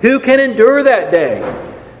 Who can endure that day?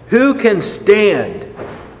 Who can stand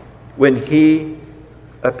when He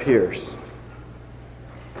appears?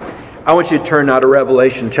 I want you to turn now to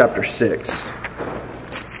Revelation chapter 6.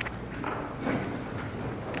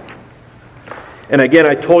 And again,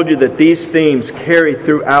 I told you that these themes carry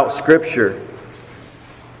throughout Scripture.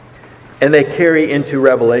 And they carry into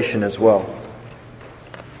Revelation as well.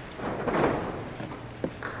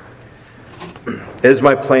 It is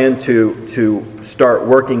my plan to start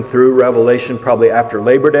working through Revelation probably after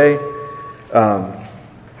Labor Day.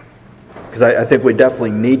 Because I think we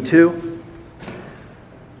definitely need to.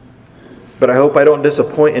 But I hope I don't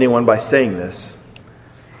disappoint anyone by saying this.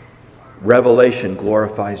 Revelation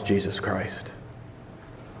glorifies Jesus Christ.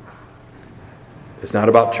 It's not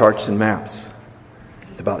about charts and maps.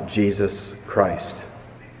 It's about Jesus Christ.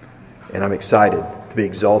 And I'm excited to be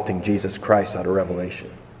exalting Jesus Christ out of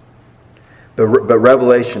Revelation. But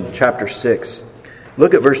Revelation chapter 6,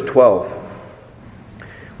 look at verse 12.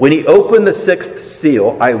 When He opened the sixth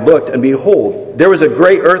seal, I looked, and behold, there was a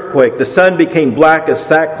great earthquake. The sun became black as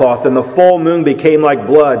sackcloth, and the full moon became like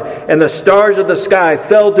blood, and the stars of the sky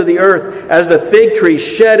fell to the earth as the fig tree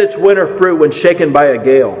shed its winter fruit when shaken by a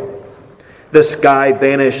gale. The sky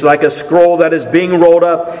vanished like a scroll that is being rolled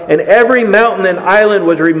up, and every mountain and island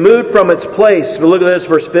was removed from its place. But look at this,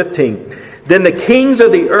 verse 15. Then the kings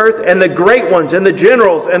of the earth and the great ones and the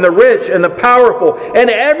generals and the rich and the powerful and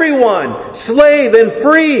everyone, slave and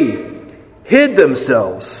free, hid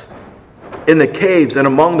themselves in the caves and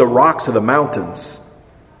among the rocks of the mountains,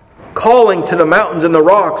 calling to the mountains and the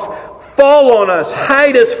rocks, fall on us,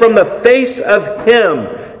 hide us from the face of Him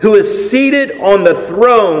who is seated on the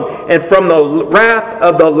throne and from the wrath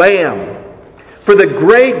of the Lamb. For the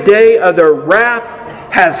great day of their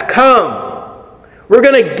wrath has come. We're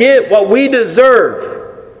going to get what we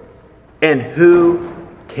deserve. And who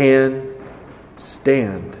can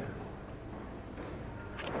stand?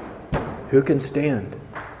 Who can stand?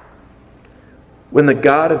 When the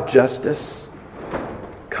God of justice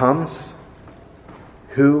comes,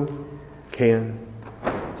 who can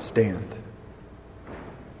stand?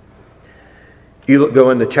 You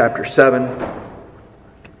go into chapter 7.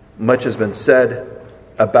 Much has been said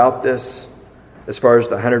about this as far as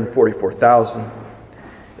the 144,000.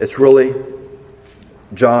 It's really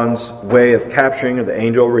John's way of capturing, or the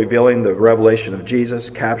angel revealing the revelation of Jesus,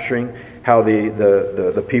 capturing how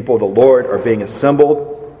the people of the Lord are being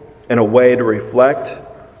assembled in a way to reflect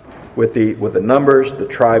with the numbers, the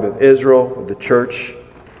tribe of Israel, the church.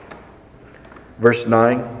 Verse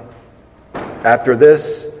 9, after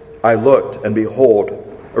this I looked, and behold,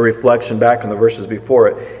 a reflection back in the verses before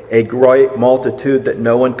it, a great multitude that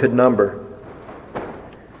no one could number,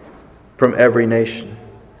 from every nation,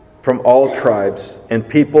 from all tribes and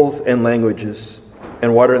peoples and languages.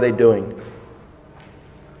 And what are they doing?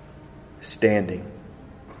 Standing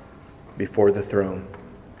before the throne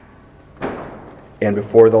and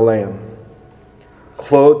before the Lamb,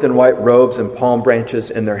 clothed in white robes and palm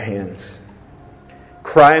branches in their hands,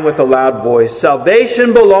 crying with a loud voice,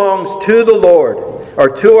 salvation belongs to the Lord, or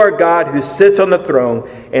to our God who sits on the throne,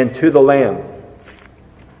 and to the Lamb.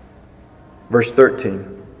 Verse 13.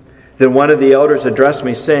 Then one of the elders addressed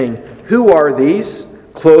me, saying, who are these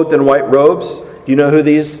clothed in white robes? Do you know who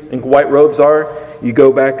these in white robes are? You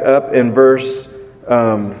go back up in verse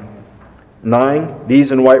 9.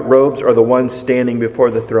 These in white robes are the ones standing before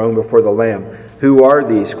the throne, before the Lamb. Who are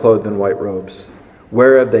these clothed in white robes?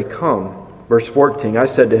 Where have they come? Verse 14. I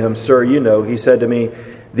said to him, sir, you know. He said to me,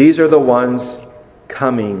 these are the ones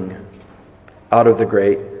coming out of the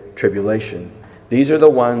great tribulation. These are the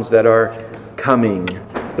ones that are coming.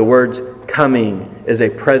 The words coming is a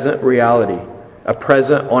present reality, a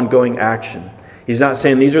present ongoing action. He's not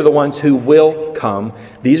saying these are the ones who will come.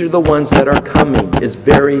 These are the ones that are coming. It's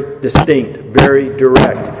very distinct, very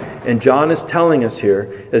direct. And John is telling us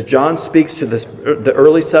here, as John speaks to the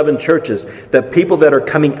early 7 churches, that people that are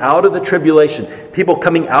coming out of the tribulation, people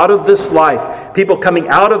coming out of this life, people coming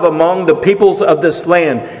out of among the peoples of this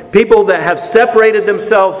land, people that have separated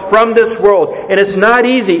themselves from this world. And it's not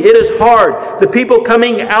easy. It is hard. The people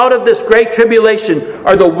coming out of this great tribulation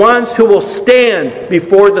are the ones who will stand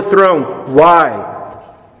before the throne.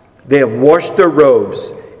 Why? They have washed their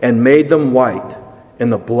robes and made them white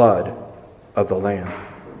in the blood of the Lamb.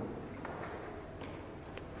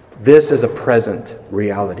 This is a present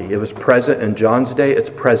reality. It was present in John's day.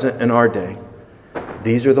 It's present in our day.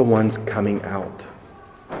 These are the ones coming out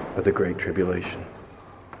of the Great Tribulation.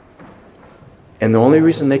 And the only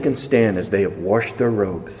reason they can stand is they have washed their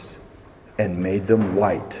robes and made them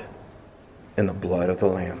white in the blood of the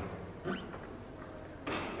Lamb.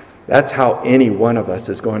 That's how any one of us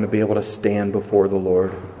is going to be able to stand before the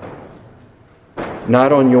Lord.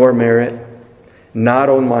 Not on your merit, not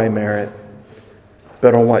on my merit,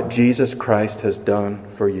 but on what Jesus Christ has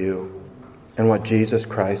done for you and what Jesus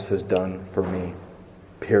Christ has done for me.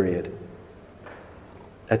 Period.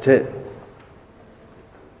 That's it.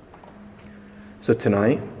 So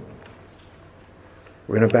tonight,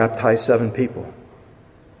 we're going to baptize 7 people.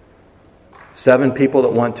 7 people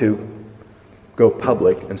that want to go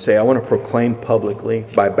public and say, I want to proclaim publicly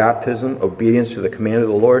by baptism, obedience to the command of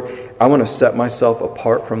the Lord. I want to set myself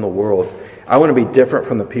apart from the world. I want to be different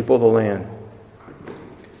from the people of the land.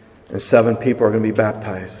 And 7 people are going to be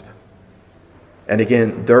baptized. And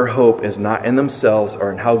again, their hope is not in themselves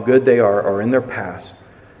or in how good they are or in their past,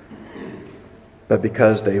 but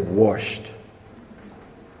because they've washed.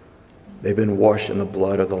 They've been washed in the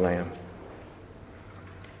blood of the Lamb.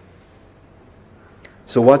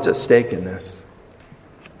 So what's at stake in this?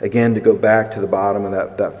 Again, to go back to the bottom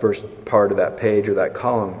of that first part of that page or that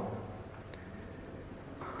column.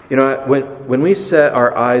 You know, when we set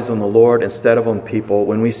our eyes on the Lord instead of on people,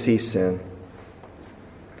 when we see sin,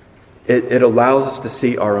 it allows us to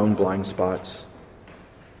see our own blind spots.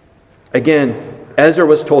 Again, Ezra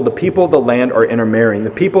was told the people of the land are intermarrying.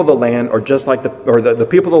 The people of the land are just like the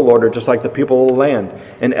people of the Lord are just like the people of the land.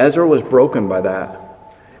 And Ezra was broken by that.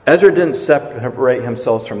 Ezra didn't separate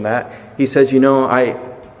himself from that. He says, I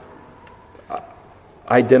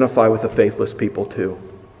identify with the faithless people too.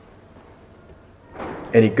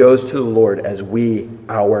 And he goes to the Lord as we,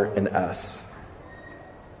 our, and us.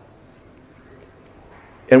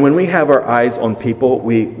 And when we have our eyes on people,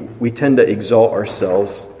 we tend to exalt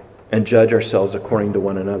ourselves and judge ourselves according to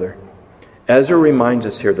one another. Ezra reminds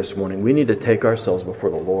us here this morning, we need to take ourselves before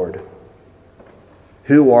the Lord.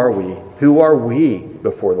 Who are we? Who are we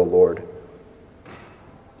before the Lord?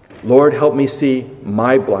 Lord, help me see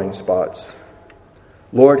my blind spots.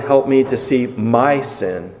 Lord, help me to see my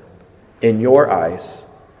sin in your eyes.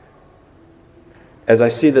 As I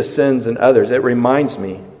see the sins in others, it reminds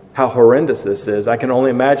me how horrendous this is. I can only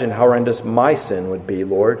imagine how horrendous my sin would be,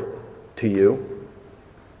 Lord, to you.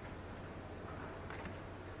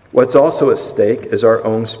 What's also at stake is our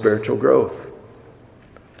own spiritual growth.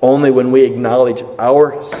 Only when we acknowledge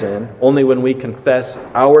our sin, only when we confess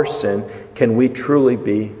our sin, can we truly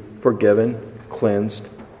be forgiven, cleansed,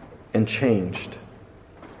 and changed.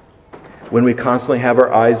 When we constantly have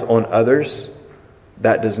our eyes on others,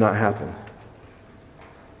 that does not happen.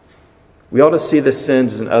 We ought to see the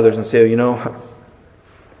sins in others and say,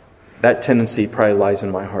 that tendency probably lies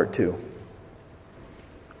in my heart too.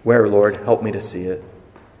 Where, Lord? Help me to see it.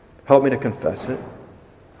 Help me to confess it.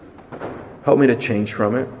 Help me to change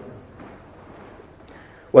from it.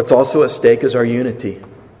 What's also at stake is our unity.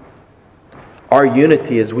 Our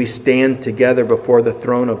unity as we stand together before the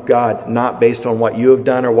throne of God, not based on what you have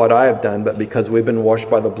done or what I have done, but because we've been washed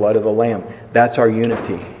by the blood of the Lamb. That's our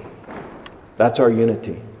unity. That's our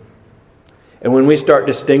unity. And when we start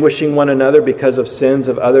distinguishing one another because of sins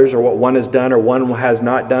of others or what one has done or one has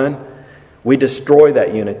not done, we destroy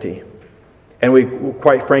that unity. And we,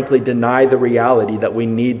 quite frankly, deny the reality that we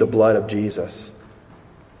need the blood of Jesus.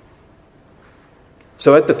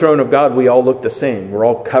 So at the throne of God, we all look the same. We're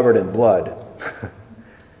all covered in blood.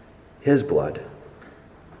 His blood.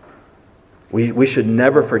 We should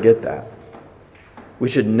never forget that. We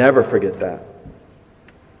should never forget that.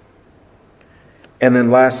 And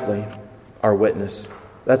then lastly, our witness.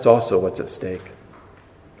 That's also what's at stake.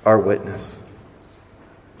 Our witness.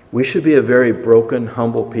 We should be a very broken,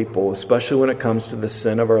 humble people, especially when it comes to the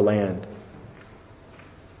sin of our land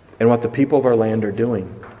and what the people of our land are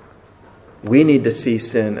doing. We need to see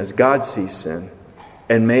sin as God sees sin,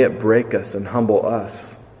 and may it break us and humble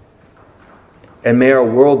us. And may our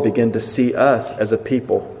world begin to see us as a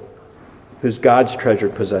people who's God's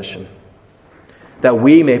treasured possession, that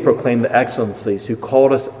we may proclaim the excellencies who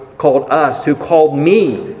called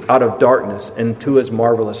me out of darkness into His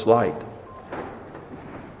marvelous light.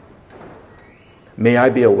 May I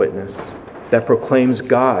be a witness that proclaims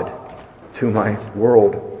God to my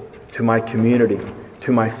world, to my community,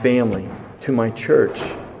 to my family, to my church.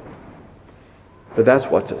 But that's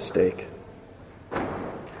what's at stake.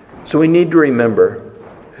 So we need to remember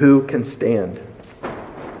who can stand.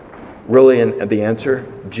 Really, in the answer,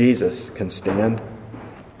 Jesus can stand.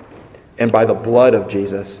 And by the blood of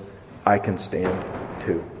Jesus, I can stand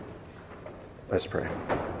too. Let's pray.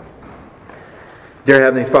 Dear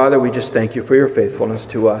Heavenly Father, we just thank you for your faithfulness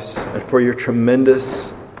to us and for your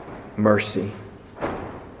tremendous mercy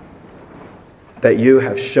that you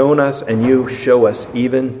have shown us and you show us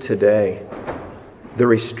even today. The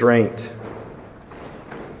restraint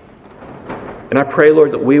And I pray,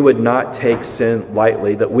 Lord, that we would not take sin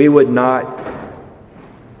lightly, that we would not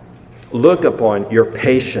look upon your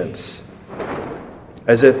patience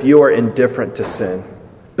as if you are indifferent to sin,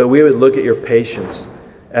 but we would look at your patience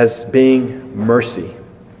as being mercy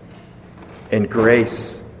and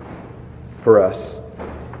grace for us.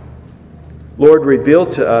 Lord, reveal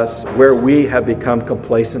to us where we have become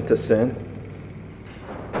complacent to sin.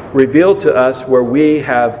 Reveal to us where we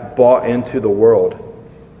have bought into the world.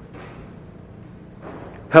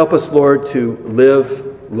 Help us, Lord, to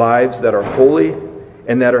live lives that are holy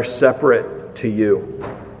and that are separate to you.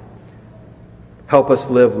 Help us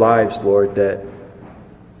live lives, Lord, that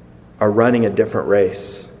are running a different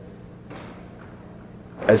race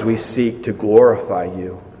as we seek to glorify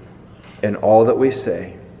you in all that we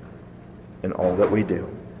say and all that we do.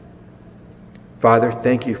 Father,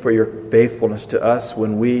 thank you for your faithfulness to us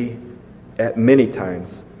when we, at many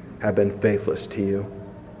times, have been faithless to you.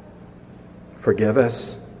 Forgive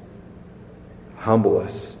us, humble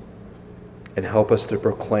us, and help us to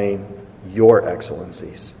proclaim your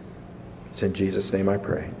excellencies. It's in Jesus' name I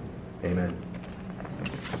pray. Amen.